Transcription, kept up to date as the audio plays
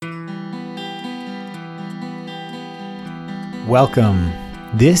Welcome.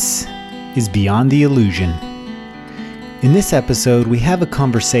 This is Beyond the Illusion. In this episode, we have a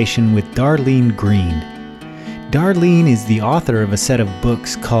conversation with Darlene Green. Darlene is the author of a set of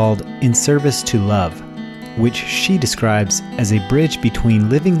books called In Service to Love, which she describes as a bridge between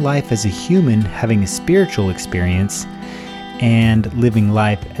living life as a human having a spiritual experience and living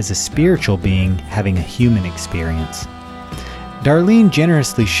life as a spiritual being having a human experience. Darlene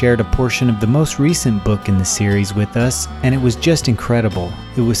generously shared a portion of the most recent book in the series with us, and it was just incredible.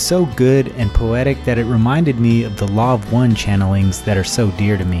 It was so good and poetic that it reminded me of the Law of One channelings that are so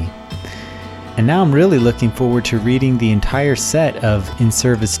dear to me. And now I'm really looking forward to reading the entire set of In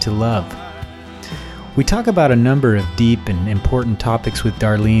Service to Love. We talk about a number of deep and important topics with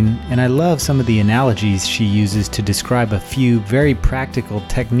Darlene, and I love some of the analogies she uses to describe a few very practical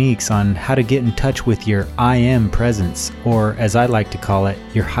techniques on how to get in touch with your I am presence, or as I like to call it,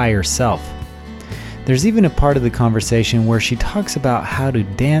 your higher self. There's even a part of the conversation where she talks about how to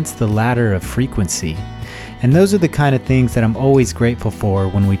dance the ladder of frequency, and those are the kind of things that I'm always grateful for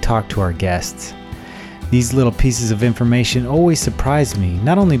when we talk to our guests. These little pieces of information always surprise me,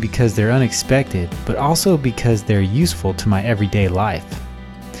 not only because they're unexpected, but also because they're useful to my everyday life.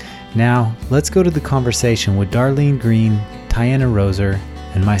 Now, let's go to the conversation with Darlene Green, Tiana Roser,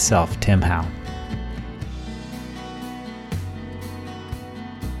 and myself, Tim Howe. You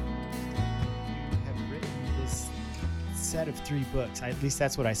have written this set of 3 books, at least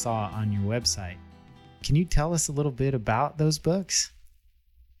that's what I saw on your website. Can you tell us a little bit about those books?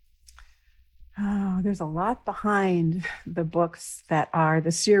 Oh, there's a lot behind the books that are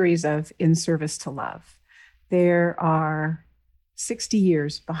the series of In Service to Love. There are 60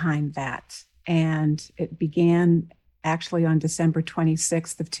 years behind that, and it began actually on December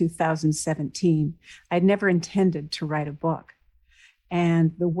 26th of 2017. I'd never intended to write a book,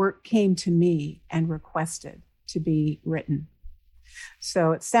 and the work came to me and requested to be written.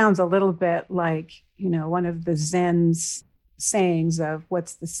 So it sounds a little bit like, one of the Zen's sayings of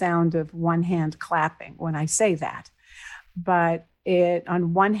what's the sound of one hand clapping when I say that. But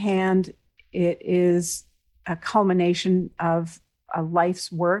on one hand, it is a culmination of a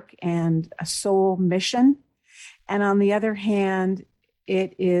life's work and a soul mission. And on the other hand,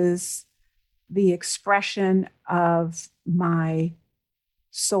 it is the expression of my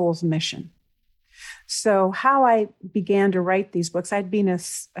soul's mission. So how I began to write these books, I'd been a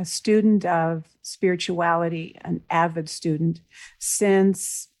student of spirituality, an avid student,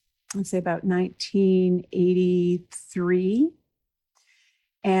 since, let's say, about 1983.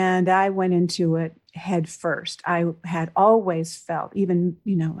 And I went into it head first. I had always felt, even,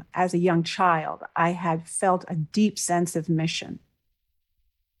 as a young child, I had felt a deep sense of mission.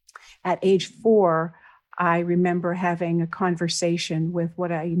 At age 4, I remember having a conversation with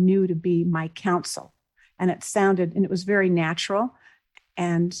what I knew to be my counsel. And it was very natural,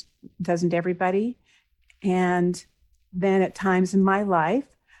 and doesn't everybody? And then at times in my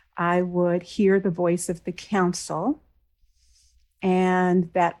life, I would hear the voice of the counsel,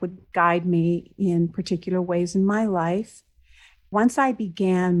 and that would guide me in particular ways in my life. Once I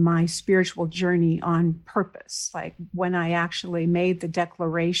began my spiritual journey on purpose, like when I actually made the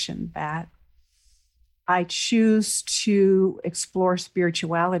declaration that I choose to explore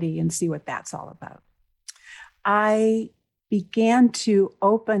spirituality and see what that's all about, I began to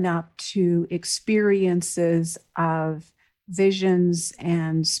open up to experiences of visions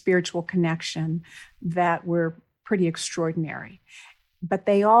and spiritual connection that were pretty extraordinary. But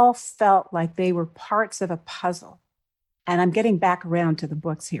they all felt like they were parts of a puzzle. And I'm getting back around to the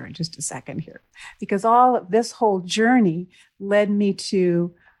books here in just a second here, because all of this whole journey led me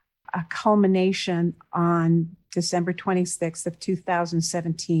to a culmination on December 26th of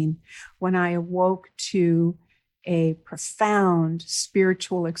 2017, when I awoke to a profound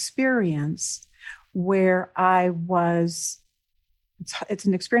spiritual experience where it's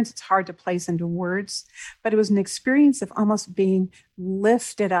an experience that's hard to place into words, but it was an experience of almost being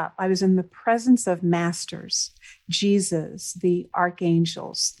lifted up. I was in the presence of masters, Jesus, the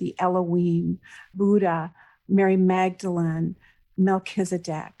archangels, the Elohim, Buddha, Mary Magdalene,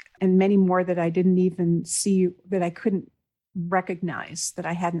 Melchizedek, and many more that I didn't even see, that I couldn't recognize, that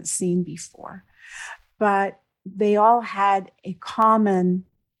I hadn't seen before. But they all had a common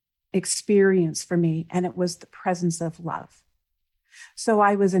experience for me, and it was the presence of love. So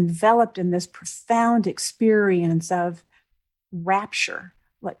I was enveloped in this profound experience of rapture,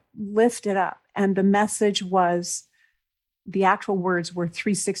 like lifted up. And the message was, the actual words were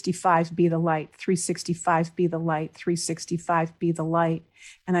 365 be the light, 365 be the light, 365 be the light.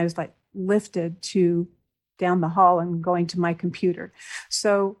 And I was like lifted to down the hall and going to my computer.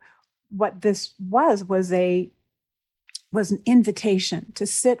 So what this was was an invitation to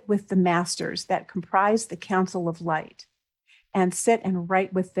sit with the masters that comprised the Council of Light and sit and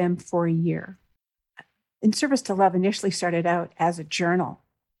write with them for a year. In Service to Love initially started out as a journal.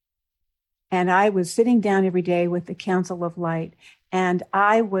 And I was sitting down every day with the Council of Light, and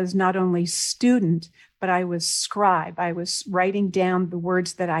I was not only student, but I was scribe. I was writing down the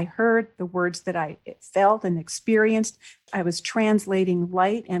words that I heard, the words that I felt and experienced. I was translating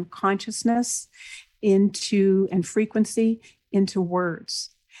light and consciousness into, and frequency into words.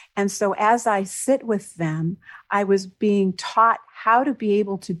 And so as I sit with them, I was being taught how to be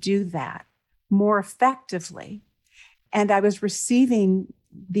able to do that more effectively. And I was receiving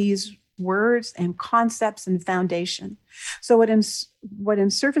these words and concepts and foundation. So what in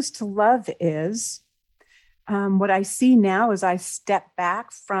Service to Love is, what I see now as I step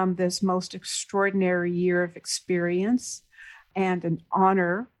back from this most extraordinary year of experience and an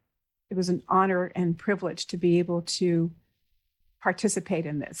honor. It was an honor and privilege to be able to participate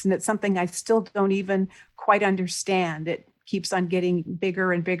in this. And it's something I still don't even quite understand. It keeps on getting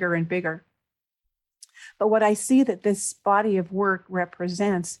bigger and bigger and bigger. But what I see that this body of work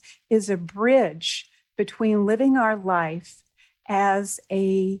represents is a bridge between living our life as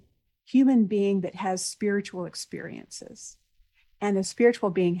a human being that has spiritual experiences and a spiritual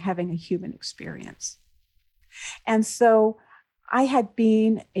being having a human experience. And so I had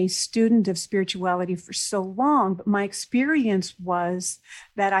been a student of spirituality for so long, but my experience was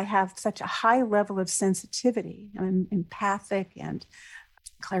that I have such a high level of sensitivity. I'm empathic and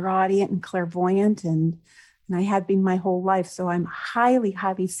clairaudient and clairvoyant, and I had been my whole life. So I'm highly,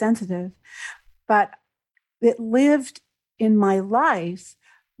 highly sensitive. But it lived in my life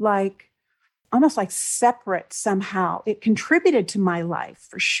like almost like separate somehow. It contributed to my life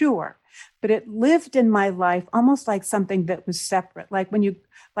for sure, but it lived in my life almost like something that was separate, like when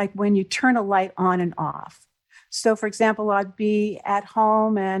you turn a light on and off. So for example, I'd be at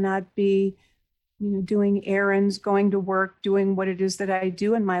home and I'd be doing errands, going to work, doing what it is that I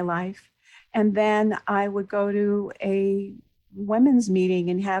do in my life. And then I would go to a women's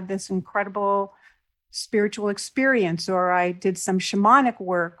meeting and have this incredible spiritual experience, or I did some shamanic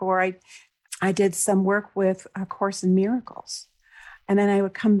work, or I did some work with A Course in Miracles. And then I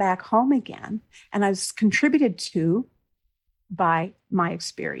would come back home again, and I was contributed to by my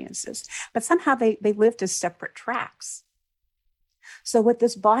experiences. But somehow they lived as separate tracks. So what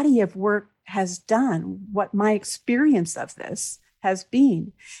this body of work has done, what my experience of this has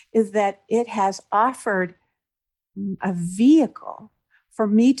been, is that it has offered a vehicle for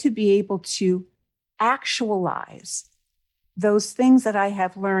me to be able to actualize those things that I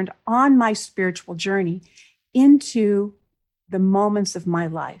have learned on my spiritual journey into the moments of my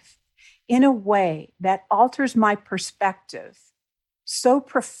life in a way that alters my perspective so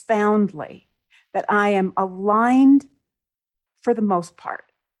profoundly that I am aligned, for the most part,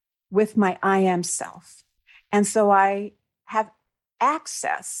 with my I am self. And so I have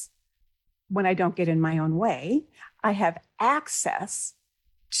access, when I don't get in my own way, I have access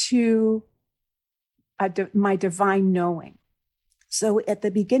to my divine knowing. So at the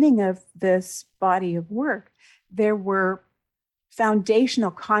beginning of this body of work, there were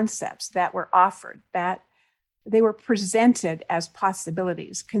foundational concepts that were offered, that they were presented as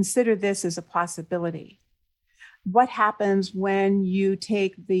possibilities. Consider this as a possibility. What happens when you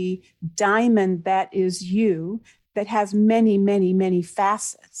take the diamond that is you, that has many, many, many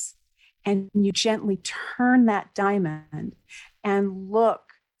facets, and you gently turn that diamond and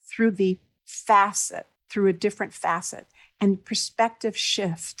look through the facet, through a different facet, and perspective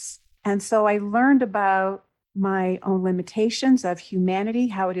shifts. And so I learned about my own limitations of humanity,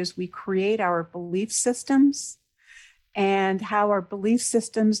 how it is we create our belief systems, and how our belief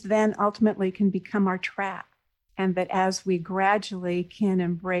systems then ultimately can become our trap. And that as we gradually can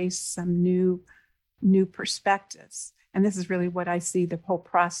embrace some new perspectives, and this is really what I see the whole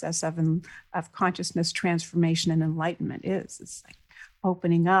process of consciousness transformation and enlightenment is. It's like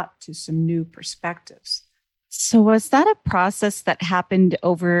opening up to some new perspectives. So was that a process that happened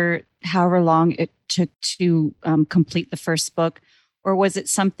over however long it took to complete the first book? Or was it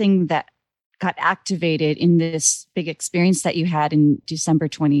something that got activated in this big experience that you had in December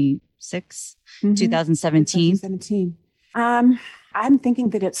 26, 2017? 2017. I'm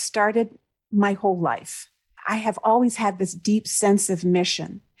thinking that it started my whole life. I have always had this deep sense of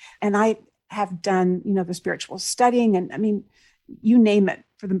mission. And I have done, the spiritual studying, and you name it.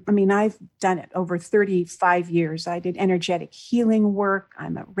 I've done it over 35 years. I did energetic healing work.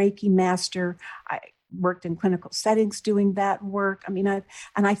 I'm a Reiki master. I worked in clinical settings doing that work.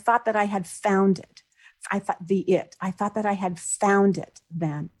 I thought that I had found it. I thought that I had found it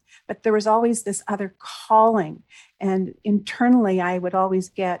then. but there was always this other calling. And internally, I would always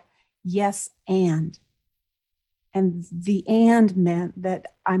get yes, and. And the and meant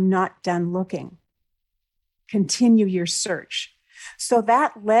that I'm not done looking. Continue your search. So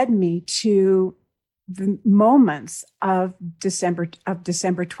that led me to the moments of December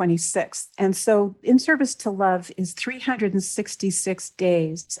 26th. And so In Service to Love is 366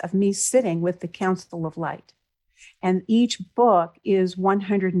 days of me sitting with the Council of Light. And each book is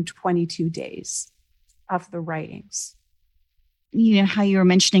 122 days of the writings. You know, how you were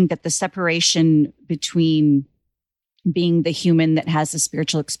mentioning that the separation between being the human that has a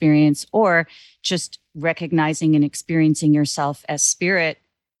spiritual experience or just recognizing and experiencing yourself as spirit,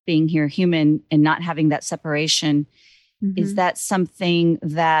 being here human and not having that separation. Mm-hmm. Is that something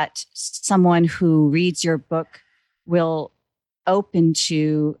that someone who reads your book will open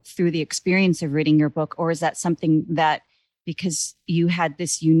to through the experience of reading your book? Or is that something that, because you had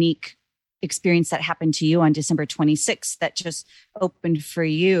this unique experience that happened to you on December 26th, that just opened for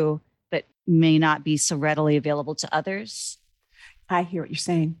you, but may not be so readily available to others? I hear what you're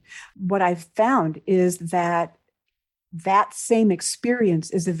saying. What I've found is that same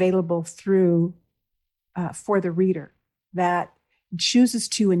experience is available through for the reader that chooses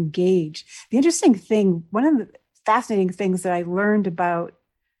to engage. The interesting thing, one of the fascinating things that I learned about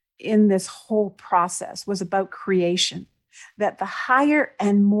in this whole process was about creation, that the higher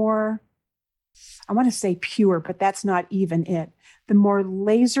and more, I want to say pure, but that's not even it, the more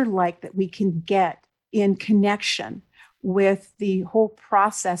laser-like that we can get in connection with the whole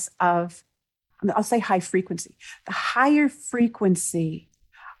process of, I'll say high frequency, the higher frequency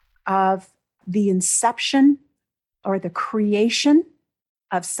of the inception or the creation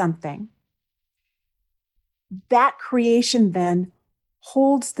of something, that creation then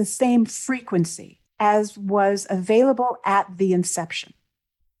holds the same frequency as was available at the inception.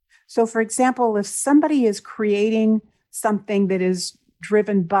 So, for example, if somebody is creating something that is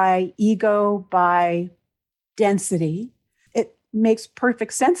driven by ego, by density, it makes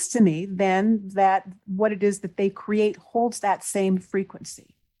perfect sense to me then that what it is that they create holds that same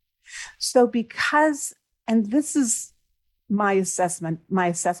frequency. So because, and this is my assessment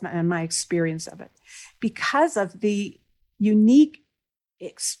and my experience of it, because of the unique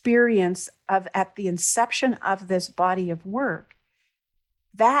experience of at the inception of this body of work,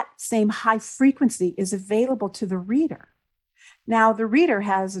 that same high frequency is available to the reader. Now, the reader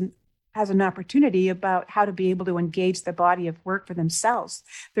has an opportunity about how to be able to engage the body of work for themselves.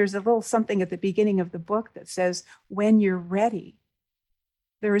 There's a little something at the beginning of the book that says, when you're ready,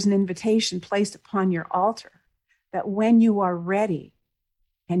 there is an invitation placed upon your altar that when you are ready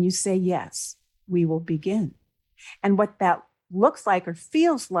and you say yes, we will begin. And what that looks like or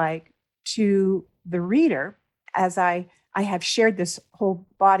feels like to the reader, as I have shared this whole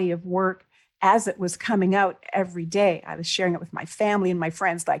body of work as it was coming out every day. I was sharing it with my family and my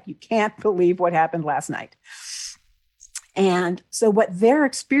friends, like, you can't believe what happened last night. And so what their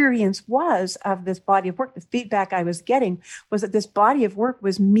experience was of this body of work, the feedback I was getting was that this body of work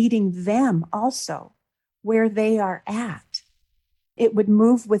was meeting them also where they are at. It would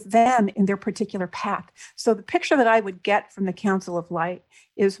move with them in their particular path. So the picture that I would get from the Council of Light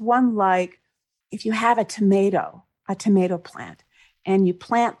is one like, if you have a tomato plant, and you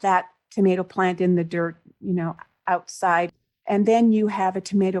plant that tomato plant in the dirt, outside, and then you have a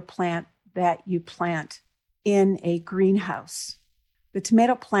tomato plant that you plant in a greenhouse. The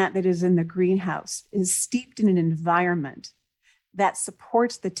tomato plant that is in the greenhouse is steeped in an environment that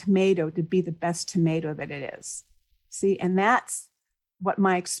supports the tomato to be the best tomato that it is. See, and that's what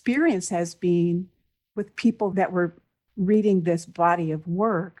my experience has been with people that were reading this body of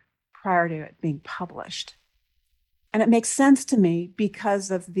work prior to it being published. And it makes sense to me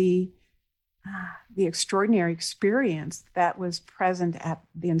because of the extraordinary experience that was present at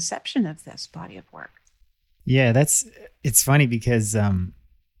the inception of this body of work. Yeah, it's funny because I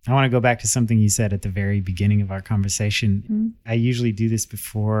want to go back to something you said at the very beginning of our conversation. Mm-hmm. I usually do this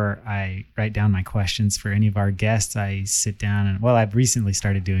before I write down my questions for any of our guests. I sit down and, I've recently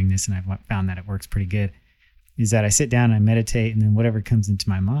started doing this and I've found that it works pretty good, is that I sit down and I meditate, and then whatever comes into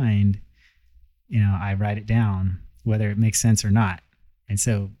my mind, I write it down, whether it makes sense or not. And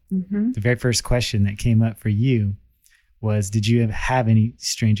so The very first question that came up for you was, did you have any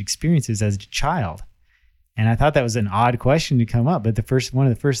strange experiences as a child? And I thought that was an odd question to come up. But one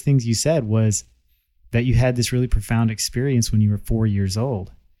of the first things you said was that you had this really profound experience when you were 4 years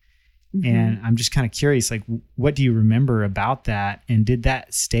old. Mm-hmm. And I'm just kind of curious, like, what do you remember about that? And did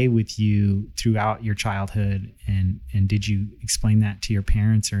that stay with you throughout your childhood? And did you explain that to your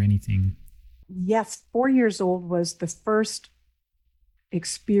parents or anything? Yes, 4 years old was the first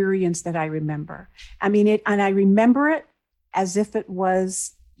experience that I remember. I mean, and I remember it as if it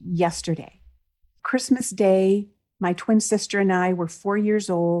was yesterday. Christmas Day, my twin sister and I were 4 years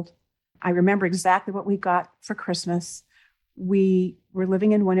old. I remember exactly what we got for Christmas. We were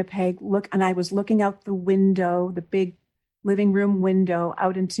living in Winnipeg, and I was looking out the window, the big living room window,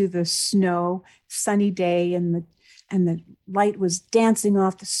 out into the snow, sunny day, and the light was dancing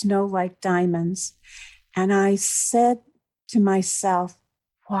off the snow like diamonds. And I said to myself,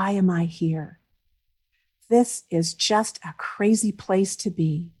 why am I here? This is just a crazy place to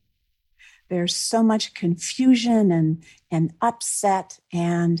be. There's so much confusion and upset,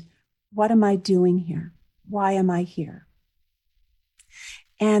 and what am I doing here? Why am I here?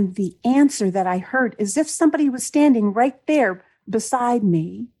 And the answer that I heard, as if somebody was standing right there beside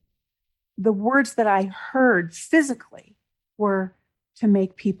me, the words that I heard physically were to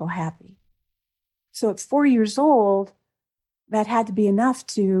make people happy. So at 4 years old, that had to be enough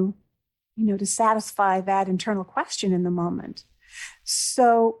to, to satisfy that internal question in the moment.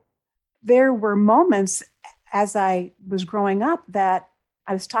 So there were moments as I was growing up that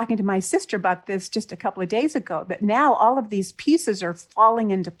I was talking to my sister about this just a couple of days ago, that now all of these pieces are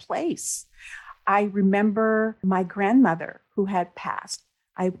falling into place. I remember my grandmother who had passed.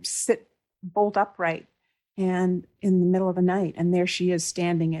 I sit bolt upright and in the middle of the night, and there she is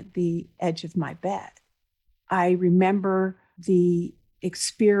standing at the edge of my bed. I remember the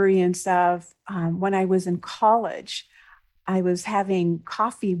experience of when I was in college, I was having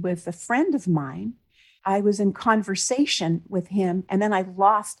coffee with a friend of mine. I was in conversation with him, and then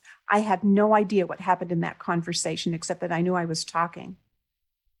I had no idea what happened in that conversation, except that I knew I was talking.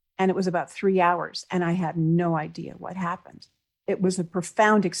 And it was about 3 hours, and I had no idea what happened. It was a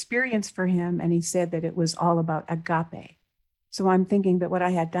profound experience for him, and he said that it was all about agape. So I'm thinking that what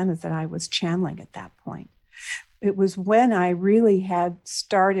I had done is that I was channeling at that point. It was when I really had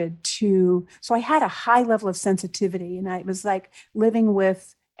started so I had a high level of sensitivity, and I was like living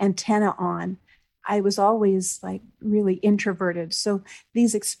with antenna on. I was always like really introverted. So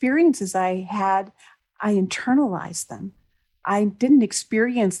these experiences I had, I internalized them. I didn't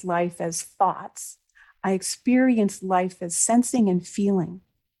experience life as thoughts. I experienced life as sensing and feeling.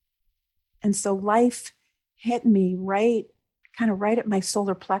 And so life hit me right at my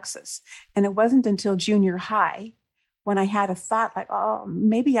solar plexus. And it wasn't until junior high when I had a thought like, oh,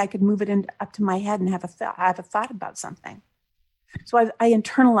 maybe I could move it up to my head and have a thought about something. So I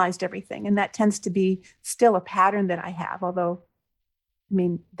internalized everything. And that tends to be still a pattern that I have, although,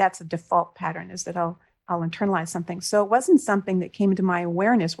 that's a default pattern, is that I'll internalize something. So it wasn't something that came into my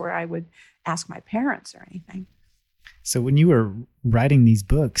awareness where I would ask my parents or anything. So when you were writing these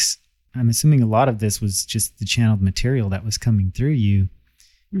books, I'm assuming a lot of this was just the channeled material that was coming through you.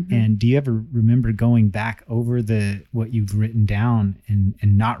 Mm-hmm. And do you ever remember going back over what you've written down and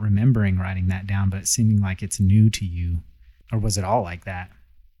not remembering writing that down, but seeming like it's new to you? Or was it all like that?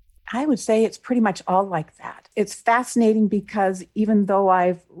 I would say it's pretty much all like that. It's fascinating because even though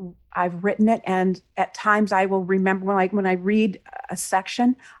I've written it, and at times I will remember, like when I read a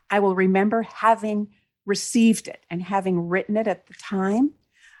section, I will remember having received it and having written it at the time,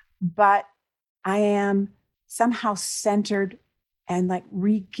 but I am somehow centered and like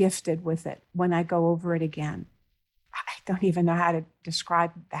re-gifted with it when I go over it again. I don't even know how to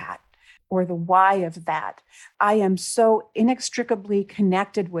describe that or the why of that. I am so inextricably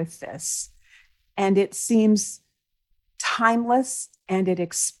connected with this, and it seems timeless and it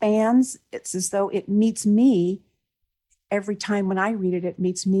expands. It's as though it meets me every time when I read it. It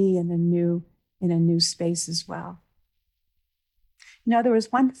meets me in a new space as well. There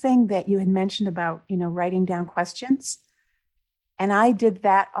was one thing that you had mentioned about, writing down questions. And I did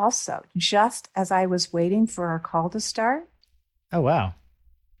that also, just as I was waiting for our call to start. Oh, wow.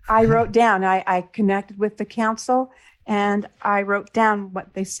 I wrote down, I connected with the council, and I wrote down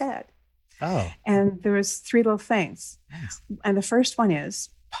what they said. Oh. And there was 3 little things. Nice. And the first one is,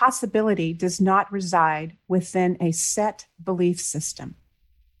 possibility does not reside within a set belief system.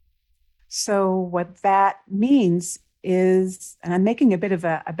 So what that means is, and I'm making a bit of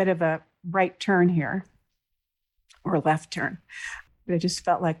a right turn here, or left turn, but it just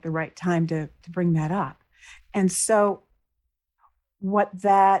felt like the right time to bring that up. And so what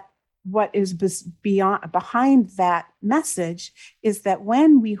is behind that message is that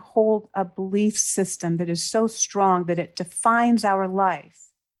when we hold a belief system that is so strong that it defines our life,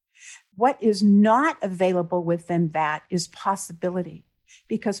 what is not available within that is possibility,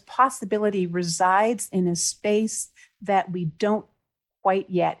 because possibility resides in a space that we don't quite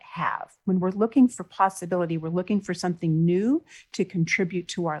yet have. When we're looking for possibility, we're looking for something new to contribute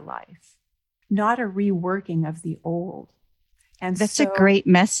to our life, not a reworking of the old. And that's a great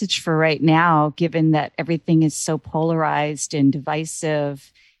message for right now, given that everything is so polarized and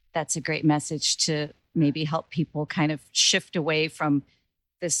divisive. That's a great message to maybe help people kind of shift away from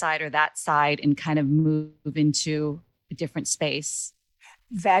this side or that side and kind of move into a different space.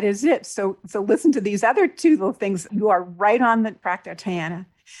 That is it. So listen to these other two little things. You are right on the track, Tayana.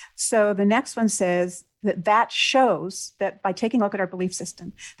 So the next one says that shows that by taking a look at our belief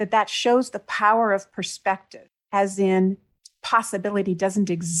system, that shows the power of perspective, as in possibility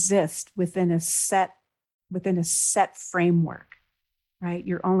doesn't exist within a set framework, right?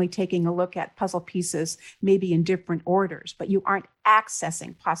 You're only taking a look at puzzle pieces, maybe in different orders, but you aren't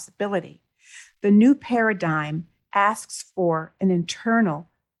accessing possibility. The new paradigm asks for an internal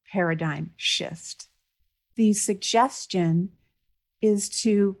paradigm shift. The suggestion is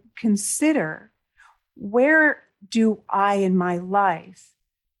to consider, where do I in my life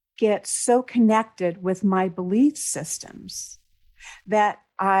get so connected with my belief systems that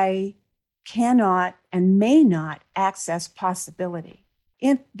I cannot and may not access possibility?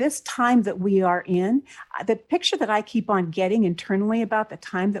 In this time that we are in, the picture that I keep on getting internally about the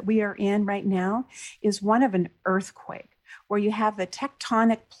time that we are in right now is one of an earthquake, where you have the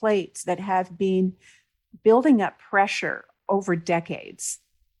tectonic plates that have been building up pressure over decades,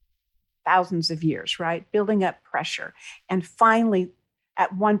 thousands of years, right? Building up pressure. And finally,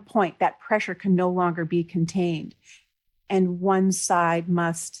 at one point, that pressure can no longer be contained, and one side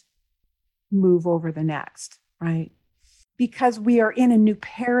must move over the next, right? Because we are in a new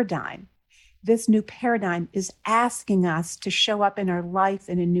paradigm. This new paradigm is asking us to show up in our life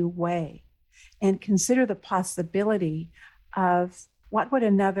in a new way and consider the possibility of what would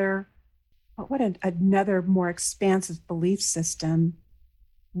another more expansive belief system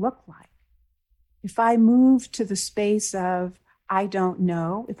look like. If I moved to the space of I don't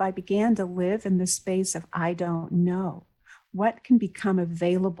know, if I began to live in the space of I don't know, what can become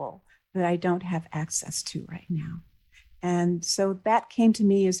available that I don't have access to right now? And so that came to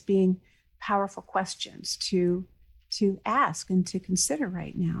me as being powerful questions to ask and to consider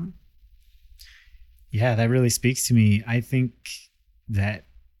right now. Yeah, that really speaks to me. I think that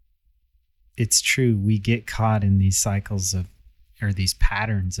it's true. We get caught in these cycles or these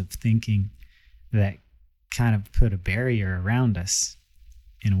patterns of thinking that kind of put a barrier around us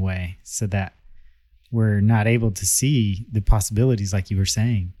in a way, so that we're not able to see the possibilities, like you were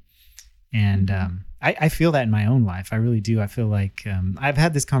saying. And I feel that in my own life. I really do. I feel like I've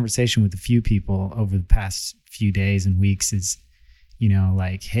had this conversation with a few people over the past few days and weeks, is,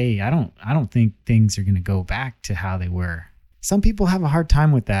 like, hey, I don't think things are going to go back to how they were. Some people have a hard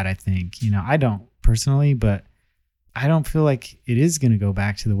time with that, I think. I don't personally, but I don't feel like it is going to go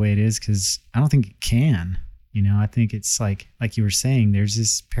back to the way it is, because I don't think it can. I think it's like you were saying, there's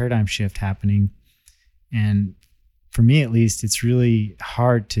this paradigm shift happening. And for me, at least, it's really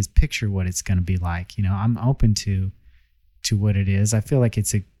hard to picture what it's going to be like. I'm open to what it is. I feel like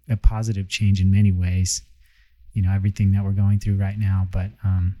it's a positive change in many ways, everything that we're going through right now. But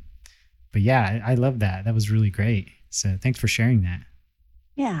yeah, I love that. That was really great. So thanks for sharing that.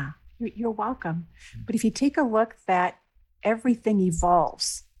 Yeah, you're welcome. But if you take a look, that everything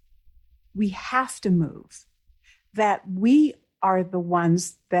evolves, we have to move, that we are the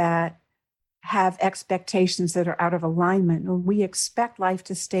ones that have expectations that are out of alignment, and we expect life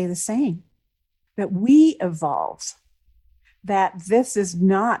to stay the same, that we evolve, that this is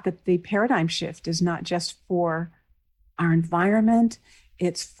not, that the paradigm shift is not just for our environment,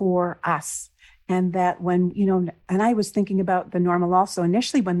 it's for us. And that when, and I was thinking about the normal also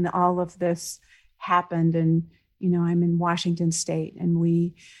initially when all of this happened, and, I'm in Washington State, and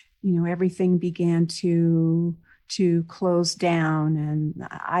we, everything began to close down, and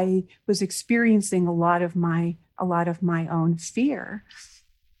I was experiencing a lot of my own fear.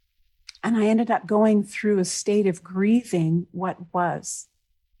 And I ended up going through a state of grieving what was,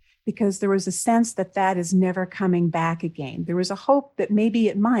 because there was a sense that is never coming back again. There was a hope that maybe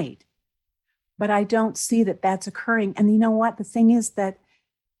it might, but I don't see that that's occurring. And you know what? The thing is that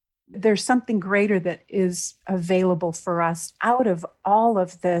there's something greater that is available for us out of all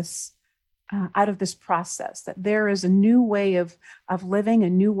of this, out of this process, that there is a new way of living, a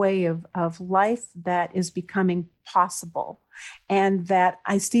new way of life that is becoming possible. And that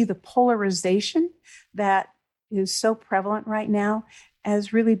I see the polarization that is so prevalent right now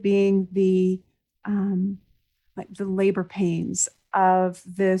as really being the labor pains of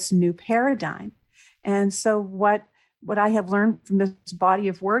this new paradigm. And so what I have learned from this body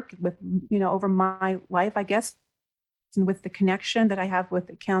of work with, over my life, I guess, and with the connection that I have with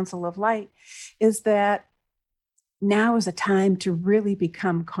the Council of Light, is that now is a time to really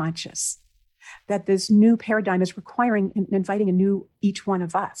become conscious, that this new paradigm is requiring and inviting a new each one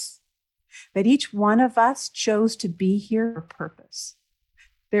of us, that each one of us chose to be here for purpose.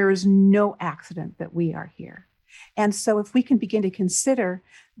 There is no accident that we are here. And so if we can begin to consider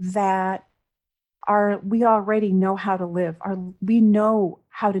that we already know how to live, we know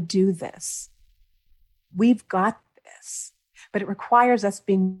how to do this. We've got this, but it requires us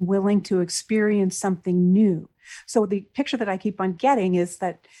being willing to experience something new. So the picture that I keep on getting is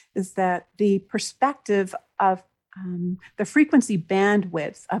that the perspective of the frequency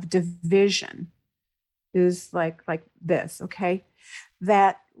bandwidth of division is like this, okay?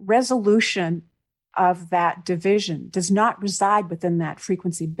 That resolution of that division does not reside within that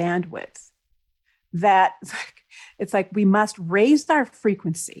frequency bandwidth. That it's like we must raise our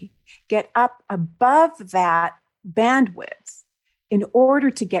frequency, get up above that bandwidth in order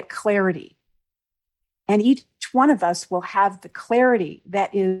to get clarity. And each one of us will have the clarity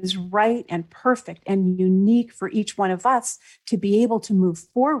that is right and perfect and unique for each one of us to be able to move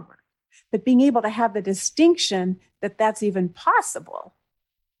forward. But being able to have the distinction that that's even possible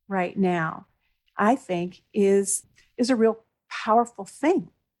right now, I think is a real powerful thing.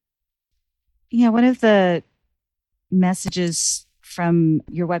 Yeah, one of the messages from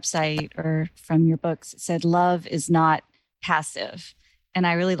your website or from your books said, love is not passive. And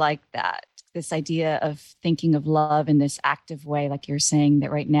I really like that. This idea of thinking of love in this active way, like you're saying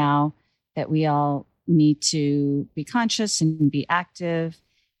that right now, that we all need to be conscious and be active.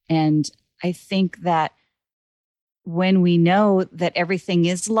 And I think that when we know that everything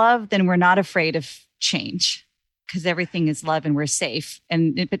is love, then we're not afraid of change because everything is love and we're safe.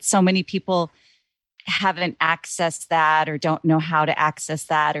 But so many people haven't accessed that or don't know how to access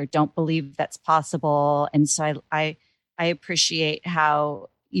that or don't believe that's possible. And so I appreciate how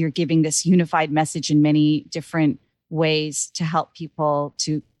you're giving this unified message in many different ways to help people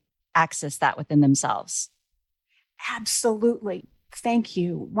to access that within themselves. Absolutely. Thank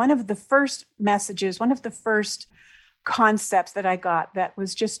you. One of the first messages, one of the first concepts that I got that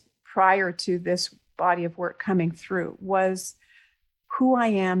was just prior to this body of work coming through was who I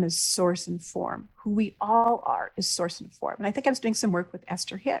am is source and form. Who we all are is source and form. And I think I was doing some work with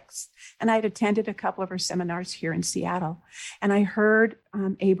Esther Hicks, and I had attended a couple of her seminars here in Seattle. And I heard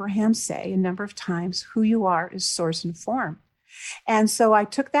Abraham say a number of times, who you are is source and form. And so I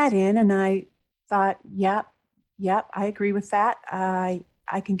took that in and I thought, yep, I agree with that. I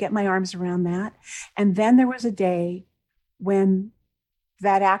can get my arms around that. And then there was a day when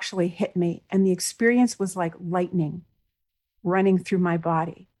that actually hit me, and the experience was like lightning running through my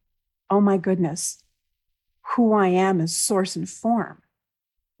body. Oh my goodness, who I am is source and form.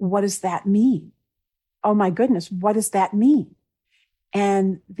 What does that mean? Oh my goodness, what does that mean?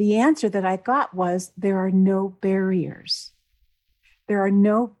 And the answer that I got was there are no barriers. There are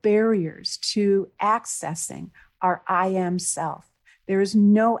no barriers to accessing our I am self. There is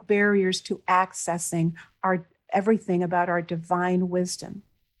no barriers to accessing everything about our divine wisdom.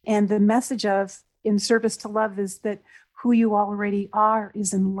 And the message of In Service to Love is that who you already are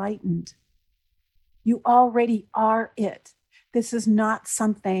is enlightened. You already are it. This is not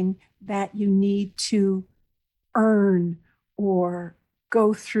something that you need to earn or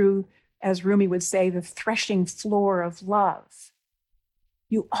go through, as Rumi would say, the threshing floor of love.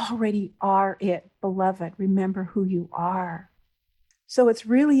 You already are it, beloved. Remember who you are. So it's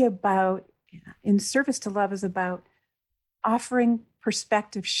really about, In Service to Love is about offering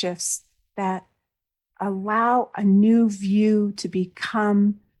perspective shifts that allow a new view to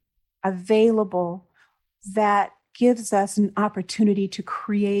become available that gives us an opportunity to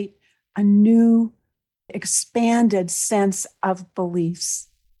create a new, expanded sense of beliefs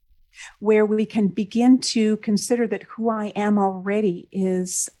where we can begin to consider that who I am already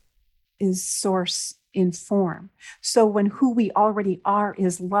is source in form. So when who we already are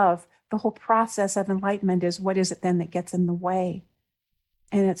is love, the whole process of enlightenment is what is it then that gets in the way?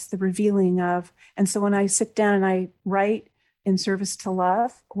 And it's the revealing of, and so when I sit down and I write In Service to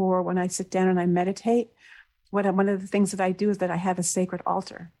Love, or when I sit down and I meditate, one of the things that I do is that I have a sacred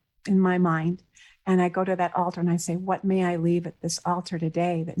altar in my mind. And I go to that altar and I say, what may I leave at this altar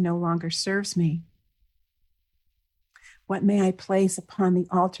today that no longer serves me? What may I place upon the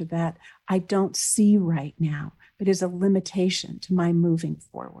altar that I don't see right now, but is a limitation to my moving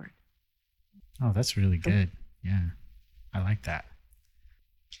forward? Oh, that's really good. Yeah, I like that.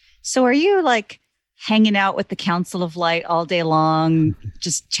 So are you like hanging out with the Council of Light all day long,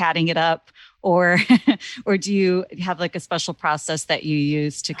 just chatting it up? Or do you have like a special process that you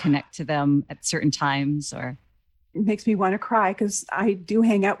use to connect to them at certain times? Or it makes me want to cry because I do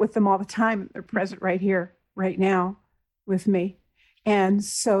hang out with them all the time. They're present right here, right now with me. And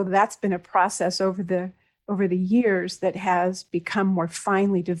so that's been a process over the years that has become more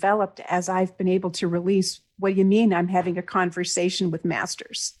finely developed as I've been able to release, what do you mean I'm having a conversation with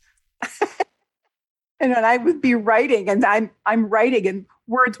masters? And then I would be writing, and I'm writing, and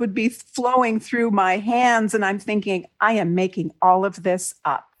words would be flowing through my hands, and I'm thinking, I am making all of this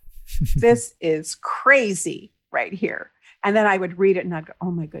up. This is crazy right here. And then I would read it and I'd go, oh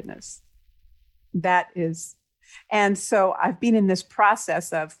my goodness, that is. And so I've been in this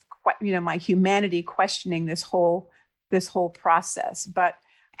process of, my humanity questioning this whole process. But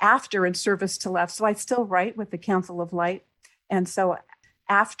after In Service to Love, so I still write with the Council of Light. And so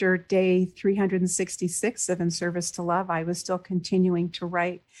after day 366 of In Service to Love, I was still continuing to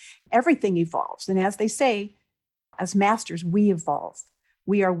write. Everything evolves. And as they say, as masters, we evolve.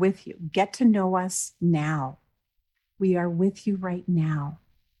 We are with you. Get to know us now. We are with you right now.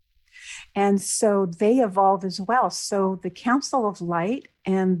 And so they evolve as well. So the Council of Light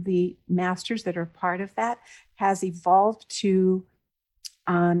and the masters that are part of that has evolved to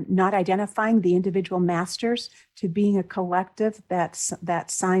not identifying the individual masters, to being a collective that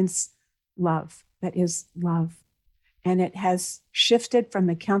signs love, that is love. And it has shifted from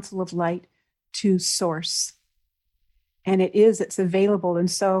the Council of Light to Source. And it's available.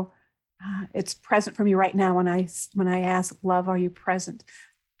 And so it's present for me right now. When I ask, love, are you present?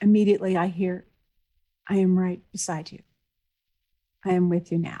 Immediately I hear, I am right beside you. I am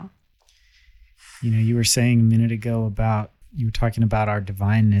with you now. You were saying a minute ago you were talking about our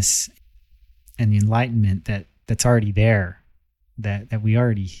divineness and the enlightenment that's already there, that we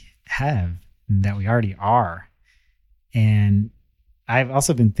already have, and that we already are. And I've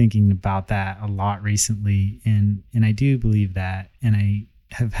also been thinking about that a lot recently, and I do believe that, and I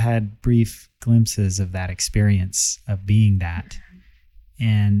have had brief glimpses of that experience of being that.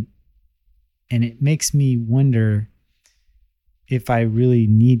 And it makes me wonder if I really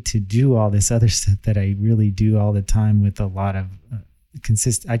need to do all this other stuff that I really do all the time with a lot of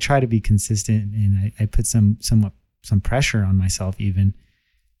I try to be consistent, and I put some pressure on myself even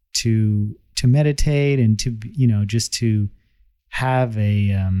to meditate and to, just to have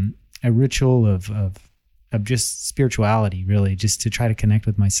a ritual of just spirituality, really, just to try to connect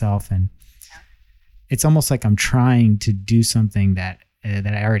with myself. And it's almost like I'm trying to do something that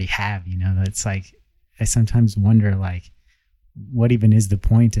I already have, It's like, I sometimes wonder, like, what even is the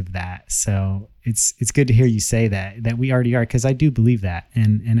point of that? So it's good to hear you say that we already are, because I do believe that.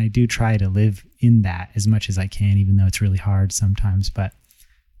 And I do try to live in that as much as I can, even though it's really hard sometimes. But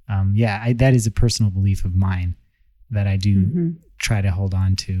that is a personal belief of mine that I do try to hold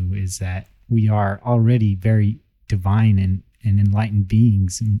on to, is that we are already very divine and enlightened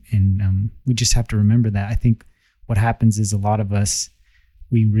beings. And we just have to remember that. I think what happens is a lot of us,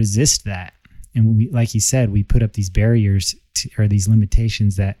 we resist that. And we, like you said, we put up these barriers or these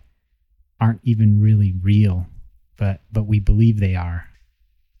limitations that aren't even really real, but we believe they are.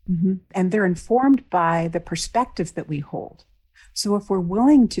 Mm-hmm. And they're informed by the perspective that we hold. So if we're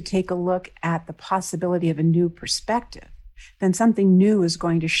willing to take a look at the possibility of a new perspective, then something new is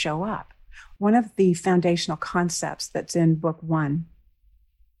going to show up. One of the foundational concepts that's in book 1,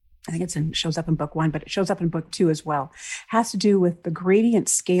 I think it shows up in book 1, but it shows up in book 2 as well, has to do with the gradient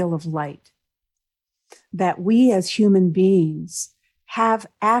scale of light, that we as human beings have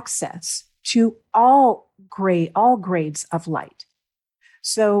access to all grades of light.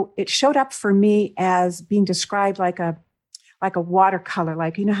 So it showed up for me as being described like a watercolor,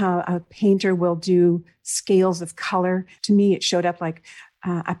 like, how a painter will do scales of color. To me, it showed up like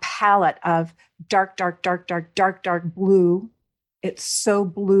a palette of dark blue. It's so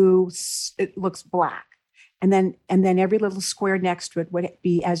blue, it looks black. And then every little square next to it would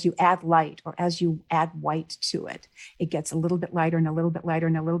be, as you add light or as you add white to it, it gets a little bit lighter and a little bit lighter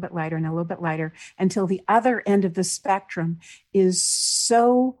and a little bit lighter and a little bit lighter, until the other end of the spectrum is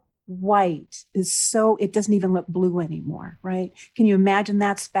so white, it doesn't even look blue anymore, right? Can you imagine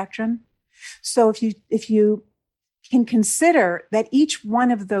that spectrum? So if you can consider that each one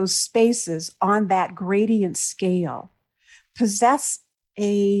of those spaces on that gradient scale possess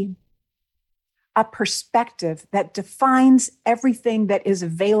a perspective that defines everything that is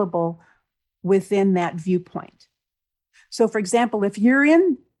available within that viewpoint. So, for example, if you're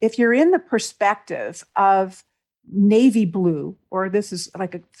in the perspective of navy blue, or this is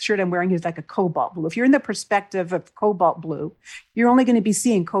like a shirt I'm wearing is like a cobalt blue. If you're in the perspective of cobalt blue, you're only going to be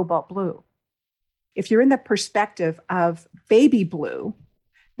seeing cobalt blue. If you're in the perspective of baby blue,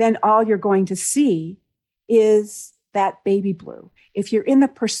 then all you're going to see is that baby blue. If you're in the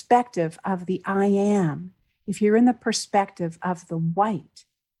perspective of the I am, if you're in the perspective of the white,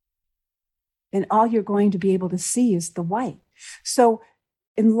 then all you're going to be able to see is the white. So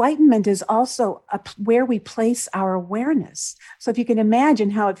enlightenment is also where we place our awareness. So if you can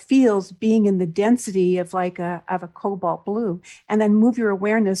imagine how it feels being in the density of like of a cobalt blue, and then move your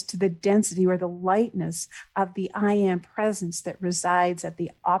awareness to the density or the lightness of the I am presence that resides at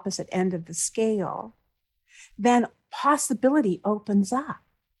the opposite end of the scale, then possibility opens up.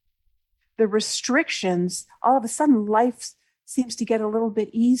 The restrictions, all of a sudden life seems to get a little bit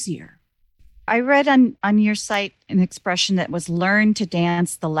easier. I read on your site an expression that was learn to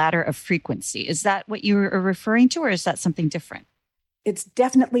dance the ladder of frequency. Is that what you are referring to, or is that something different? It's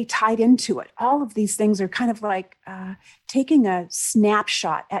definitely tied into it. All of these things are kind of like taking a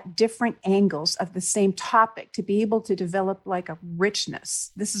snapshot at different angles of the same topic to be able to develop like a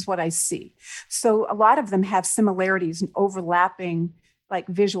richness. This is what I see. So a lot of them have similarities and overlapping like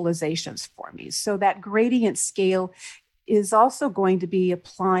visualizations for me. So that gradient scale is also going to be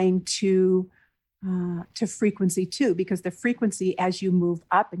applying to frequency too, because the frequency, as you move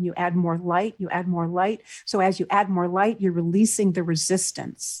up and you add more light, you add more light. So as you add more light, you're releasing the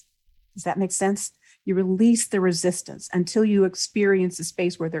resistance. Does that make sense? You release the resistance until you experience a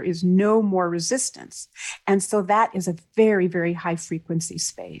space where there is no more resistance. And so that is a very, very high frequency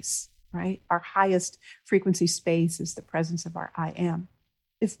space, right? Our highest frequency space is the presence of our I am.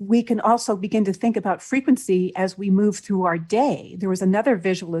 If we can also begin to think about frequency as we move through our day, there was another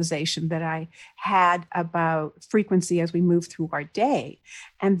visualization that I had about frequency as we move through our day.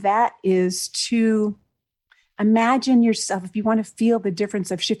 And that is to imagine yourself, if you want to feel the difference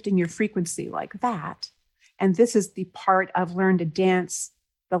of shifting your frequency like that. And this is the part of learn to dance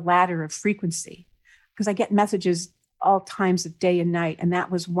the ladder of frequency, because I get messages all times of day and night. And that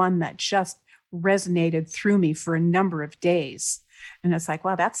was one that just resonated through me for a number of days. And it's like,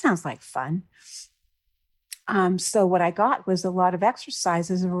 wow, that sounds like fun. So what I got was a lot of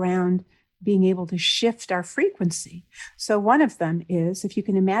exercises around being able to shift our frequency. So one of them is, if you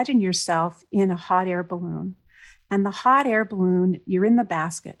can imagine yourself in a hot air balloon, and the hot air balloon, you're in the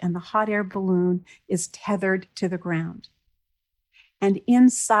basket, and the hot air balloon is tethered to the ground. And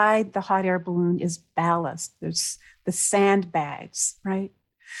inside the hot air balloon is ballast. There's the sandbags, right?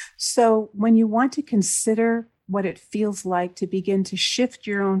 So when you want to consider what it feels like to begin to shift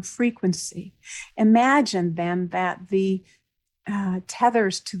your own frequency, imagine then that the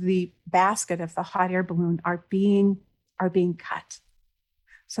tethers to the basket of the hot air balloon are being cut.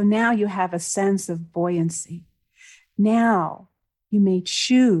 So now you have a sense of buoyancy. Now you may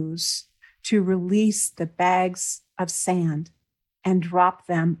choose to release the bags of sand and drop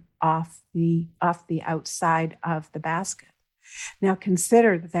them off the outside of the basket. Now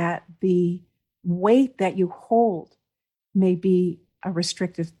consider that the weight that you hold may be a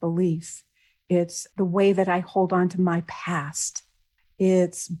restrictive belief. It's the way that I hold on to my past.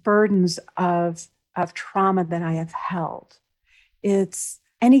 It's burdens of trauma that I have held. It's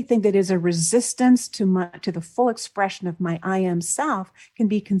anything that is a resistance to the full expression of my I am self can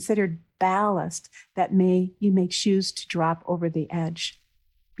be considered ballast that you may choose to drop over the edge,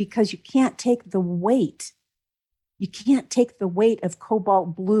 because you can't take the weight. You can't take the weight of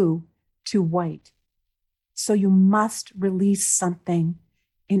cobalt blue to white. So you must release something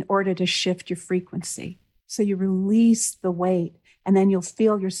in order to shift your frequency. So you release the weight, and then you'll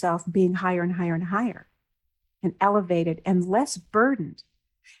feel yourself being higher and higher and higher and elevated and less burdened.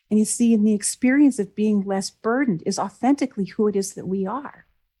 And you see, in the experience of being less burdened is authentically who it is that we are.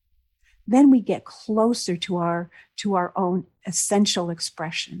 Then we get closer to our own essential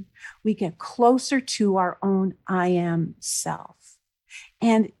expression. We get closer to our own I am self.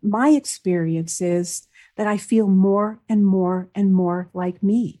 And my experience is that I feel more and more and more like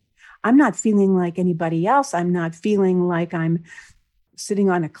me. I'm not feeling like anybody else. I'm not feeling like I'm sitting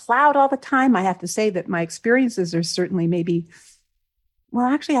on a cloud all the time. I have to say that my experiences are certainly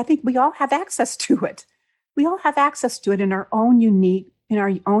actually, I think we all have access to it. We all have access to it in our own unique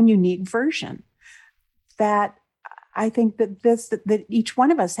version. That I think that each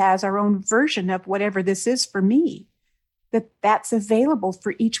one of us has our own version of whatever this is for me. That's available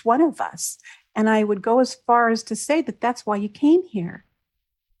for each one of us. And I would go as far as to say that that's why you came here.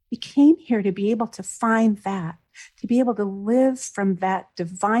 You came here to be able to find that, to be able to live from that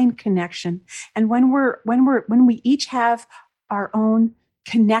divine connection. And when we each have our own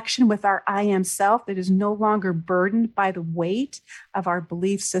connection with our I am self that is no longer burdened by the weight of our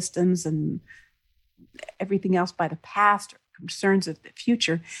belief systems and everything else, by the past or concerns of the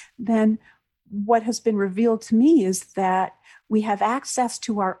future, then what has been revealed to me is that we have access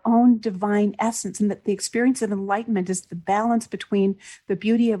to our own divine essence, and that the experience of enlightenment is the balance between the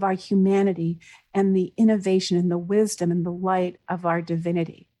beauty of our humanity and the innovation and the wisdom and the light of our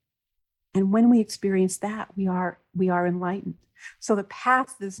divinity. And when we experience that, we are enlightened. So the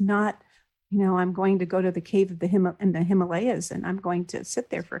path is not, I'm going to go to the cave of the Himalayas and I'm going to sit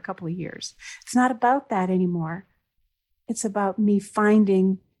there for a couple of years. It's not about that anymore. It's about me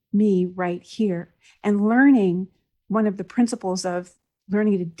finding me right here and learning. One of the principles of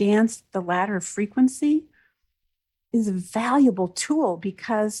learning to dance the ladder of frequency is a valuable tool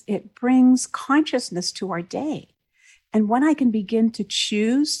because it brings consciousness to our day. And when I can begin to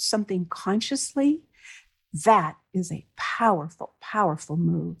choose something consciously, that is a powerful, powerful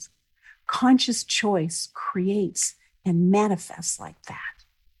move. Conscious choice creates and manifests like that.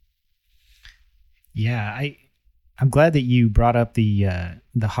 Yeah, I'm glad that you brought up the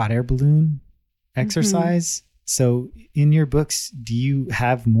hot air balloon exercise. Mm-hmm. So in your books, do you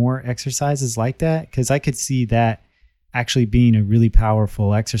have more exercises like that? Because I could see that actually being a really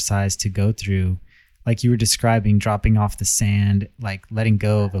powerful exercise to go through. Like you were describing, dropping off the sand, like letting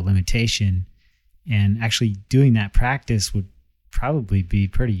go of a limitation, and actually doing that practice would probably be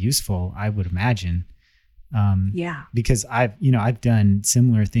pretty useful, I would imagine. Because I've done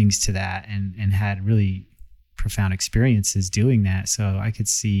similar things to that and had really profound experiences doing that. So I could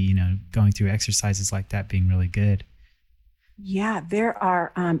see, going through exercises like that being really good. Yeah, there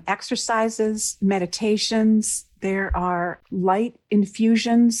are exercises, meditations, there are light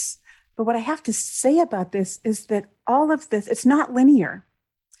infusions. But what I have to say about this is that all of this, it's not linear.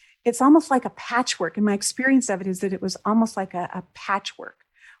 It's almost like a patchwork. And my experience of it is that it was almost like a patchwork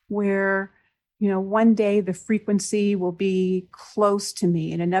where, one day the frequency will be close to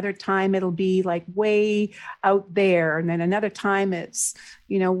me and another time it'll be like way out there. And then another time it's,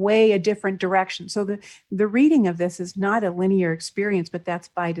 way a different direction. So the reading of this is not a linear experience, but that's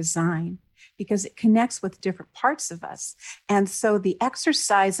by design because it connects with different parts of us. And so the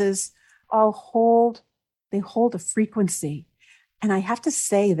exercises all hold a frequency. And I have to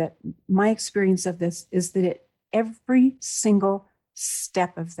say that my experience of this is that every single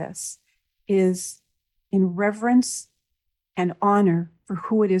step of this is in reverence and honor for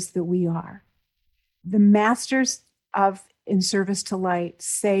who it is that we are. The masters of In Service to Light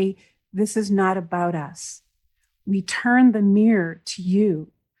say, this is not about us. We turn the mirror to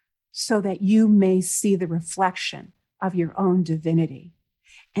you so that you may see the reflection of your own divinity.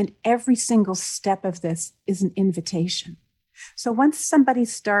 And every single step of this is an invitation. So once somebody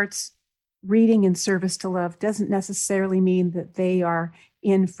starts reading In Service to Love, doesn't necessarily mean that they are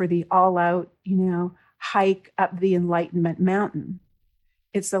in for the all-out, hike up the enlightenment mountain.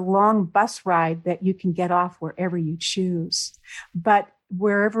 It's a long bus ride that you can get off wherever you choose. But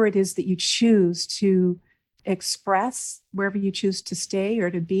wherever it is that you choose to express, wherever you choose to stay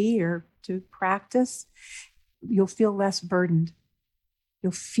or to be or to practice, you'll feel less burdened.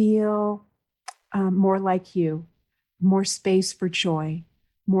 You'll feel more like you, more space for joy,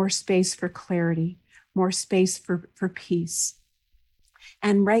 more space for clarity, more space for peace.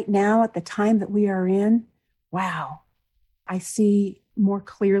 And right now, at the time that we are in, wow, I see more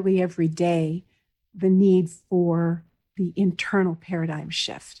clearly every day the need for the internal paradigm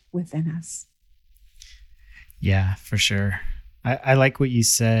shift within us. Yeah, for sure. I like what you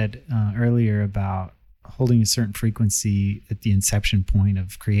said earlier about holding a certain frequency at the inception point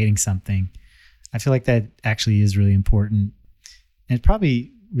of creating something. I feel like that actually is really important. And it's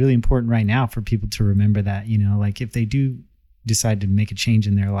probably really important right now for people to remember that, like if they do decide to make a change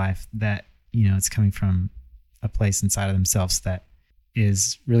in their life, that, it's coming from a place inside of themselves that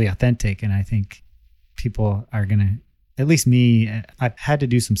is really authentic. And I think people are going to, at least me, I've had to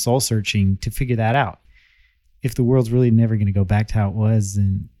do some soul searching to figure that out. If the world's really never going to go back to how it was,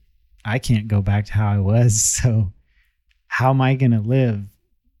 then I can't go back to how I was. So how am I going to live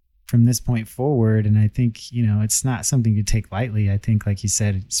from this point forward? And I think, it's not something to take lightly. I think, like you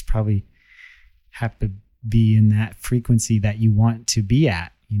said, it's probably have to be in that frequency that you want to be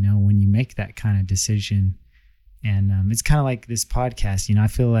at, when you make that kind of decision. And it's kind of like this podcast. I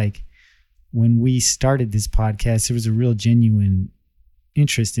feel like when we started this podcast, there was a real genuine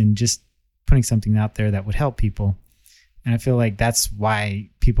interest in just putting something out there that would help people. And I feel like that's why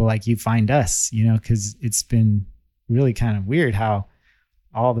people like you find us, because it's been really kind of weird how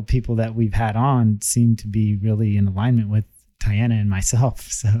all the people that we've had on seem to be really in alignment with Tiana and myself.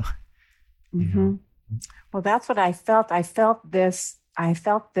 So, Well, that's what I felt. I felt this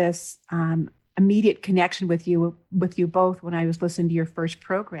immediate connection with you both when I was listening to your first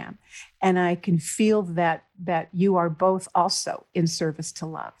program. And I can feel that you are both also in service to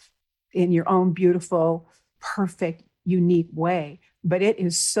love in your own beautiful, perfect, unique way. But it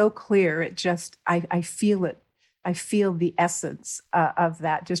is so clear. It just, I feel it. I feel the essence of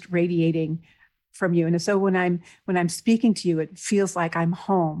that just radiating from you. And so when I'm speaking to you, it feels like I'm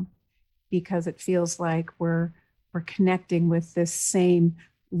home because it feels like we're connecting with this same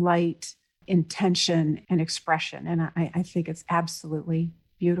light intention and expression. And I think it's absolutely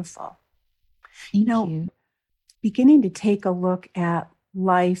beautiful. Thank you. Beginning to take a look at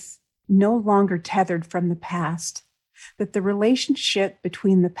life no longer tethered from the past, that the relationship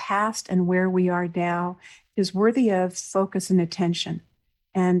between the past and where we are now is worthy of focus and attention,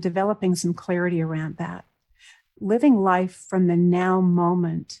 and developing some clarity around that. Living life from the now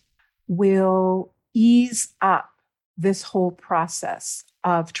moment will ease up this whole process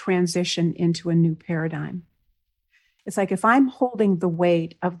of transition into a new paradigm. It's like if I'm holding the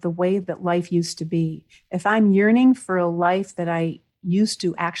weight of the way that life used to be, if I'm yearning for a life that I used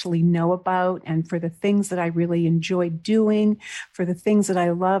to actually know about, and for the things that I really enjoyed doing, for the things that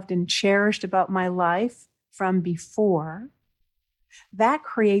I loved and cherished about my life from before, that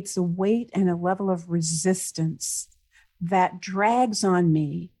creates a weight and a level of resistance that drags on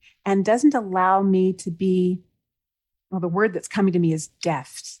me and doesn't allow me to be, well, the word that's coming to me is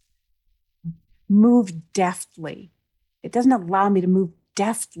deft. Move deftly. It doesn't allow me to move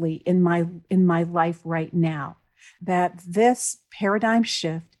deftly in my life right now. That this paradigm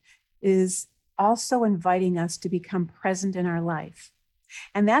shift is also inviting us to become present in our life.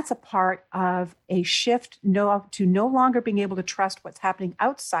 And that's a part of a shift to no longer being able to trust what's happening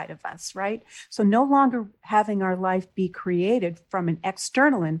outside of us, right? So no longer having our life be created from an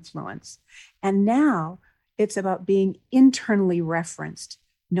external influence. And now it's about being internally referenced,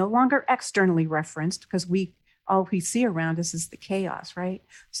 no longer externally referenced, because all we see around us is the chaos, right?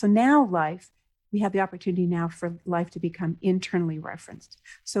 So now we have the opportunity now for life to become internally referenced.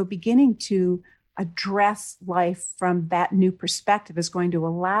 So beginning to address life from that new perspective is going to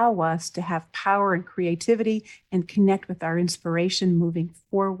allow us to have power and creativity and connect with our inspiration moving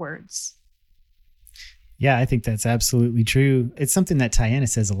forwards. Yeah, I think that's absolutely true. It's something that Tiana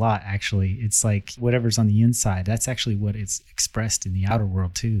says a lot, actually. It's like whatever's on the inside, that's actually what is expressed in the outer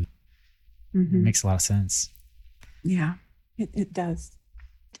world too. Mm-hmm. It makes a lot of sense. Yeah, it does.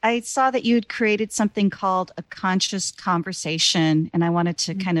 I saw that you had created something called A Conscious Conversation, and I wanted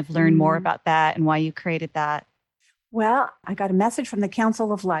to kind of learn more about that and why you created that. Well, I got a message from the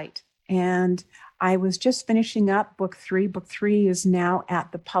Council of Light, and I was just finishing up book 3. Book 3 is now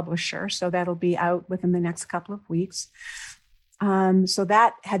at the publisher, so that'll be out within the next couple of weeks. So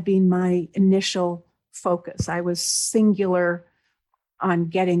that had been my initial focus. I was singular on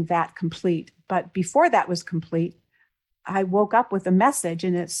getting that complete. But before that was complete, I woke up with a message,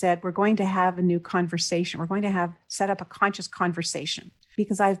 and it said, we're going to have a new conversation. We're going to set up a conscious conversation,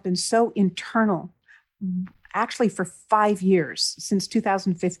 because I've been so internal. Actually, for 5 years, since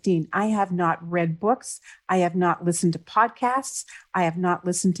 2015, I have not read books. I have not listened to podcasts. I have not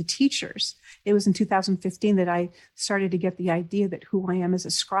listened to teachers. It was in 2015 that I started to get the idea that who I am as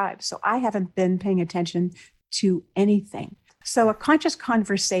a scribe. So I haven't been paying attention to anything. So a conscious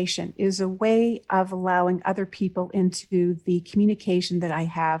conversation is a way of allowing other people into the communication that I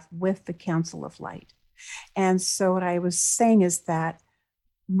have with the Council of Light. And so what I was saying is that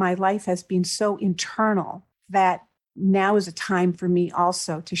my life has been so internal that now is a time for me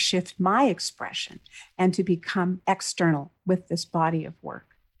also to shift my expression and to become external with this body of work.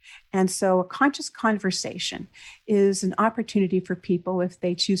 And so a conscious conversation is an opportunity for people, if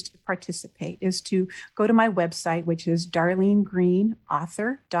they choose to participate, is to go to my website, which is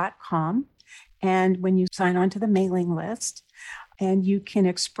darlenegreenauthor.com. And when you sign on to the mailing list, and you can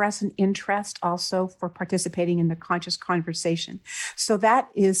express an interest also for participating in the conscious conversation. So that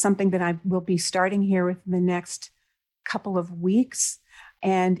is something that I will be starting here within the next couple of weeks.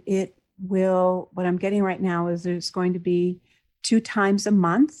 And what I'm getting right now is there's going to be 2 times a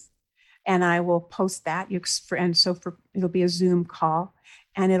month. And I will post that. It'll be a Zoom call,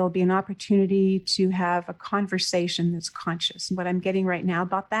 and it'll be an opportunity to have a conversation that's conscious. And what I'm getting right now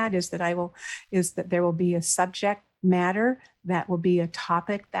about that is that there will be a subject matter that will be a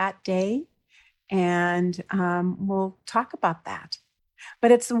topic that day, and we'll talk about that.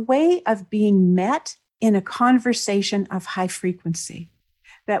 But it's a way of being met in a conversation of high frequency.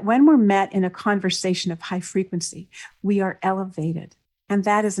 That when we're met in a conversation of high frequency, we are elevated. And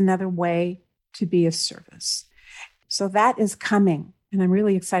that is another way to be of service. So that is coming, and I'm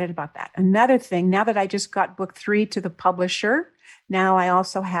really excited about that. Another thing, now that I just got book 3 to the publisher, now I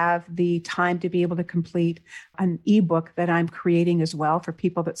also have the time to be able to complete an ebook that I'm creating as well for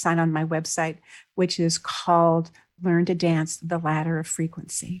people that sign on my website, which is called Learn to Dance the Ladder of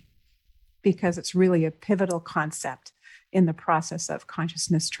Frequency, because it's really a pivotal concept in the process of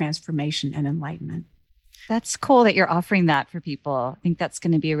consciousness transformation and enlightenment. That's cool that you're offering that for people. I think that's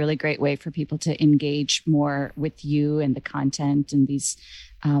going to be a really great way for people to engage more with you and the content and these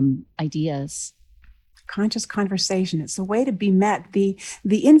ideas. Conscious conversation. It's a way to be met. The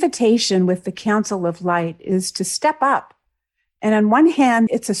invitation with the Council of Light is to step up. And on one hand,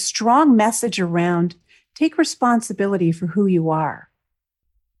 it's a strong message around take responsibility for who you are.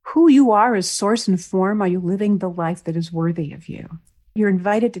 Who you are as source and form. Are you living the life that is worthy of you? You're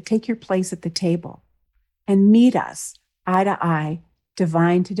invited to take your place at the table and meet us eye to eye,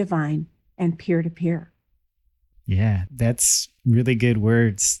 divine to divine, and peer to peer. Yeah, that's really good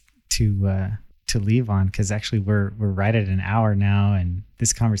words to leave on, because actually we're right at an hour now, and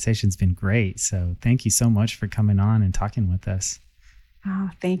this conversation's been great. So thank you so much for coming on and talking with us. Oh,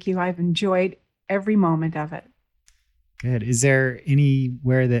 thank you. I've enjoyed every moment of it. Good. Is there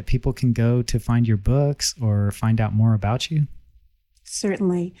anywhere that people can go to find your books or find out more about you?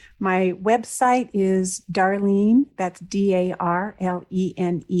 Certainly. My website is Darlene, that's DARLENE,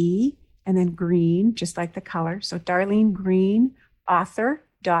 and then green, just like the color. So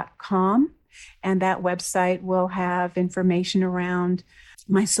DarleneGreenAuthor.com. And that website will have information around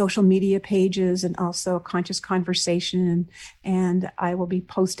my social media pages and also Conscious Conversation. And I will be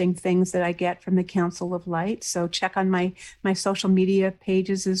posting things that I get from the Council of Light. So check on my social media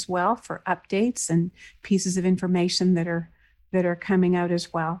pages as well for updates and pieces of information that are coming out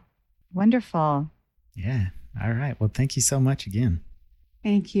as well. Wonderful. Yeah. All right. Well, thank you so much again.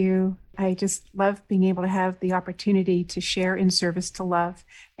 Thank you. I just love being able to have the opportunity to share in service to love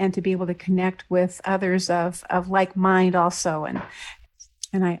and to be able to connect with others of like mind also. And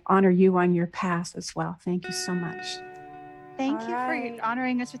I honor you on your path as well. Thank you so much. Thank you for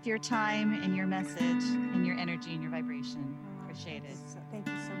honoring us with your time and your message and your energy and your vibration. Appreciate it. Thank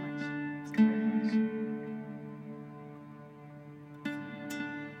you so much.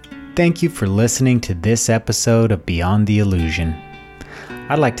 Thank you for listening to this episode of Beyond the Illusion.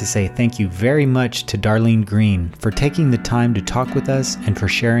 I'd like to say thank you very much to Darlene Green for taking the time to talk with us and for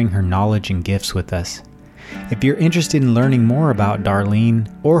sharing her knowledge and gifts with us. If you're interested in learning more about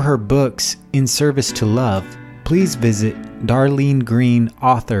Darlene or her books In Service to Love, please visit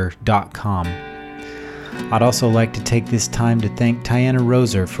DarleneGreenAuthor.com. I'd also like to take this time to thank Tiana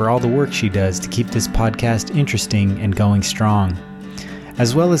Roser for all the work she does to keep this podcast interesting and going strong,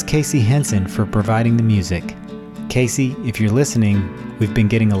 as well as Casey Henson for providing the music. Casey, if you're listening, we've been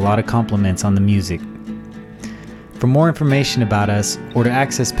getting a lot of compliments on the music. For more information about us or to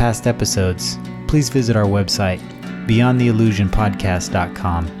access past episodes, please visit our website,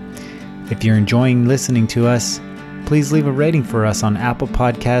 beyondtheillusionpodcast.com. If you're enjoying listening to us, please leave a rating for us on Apple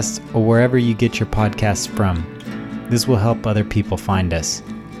Podcasts or wherever you get your podcasts from. This will help other people find us.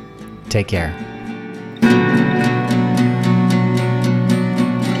 Take care.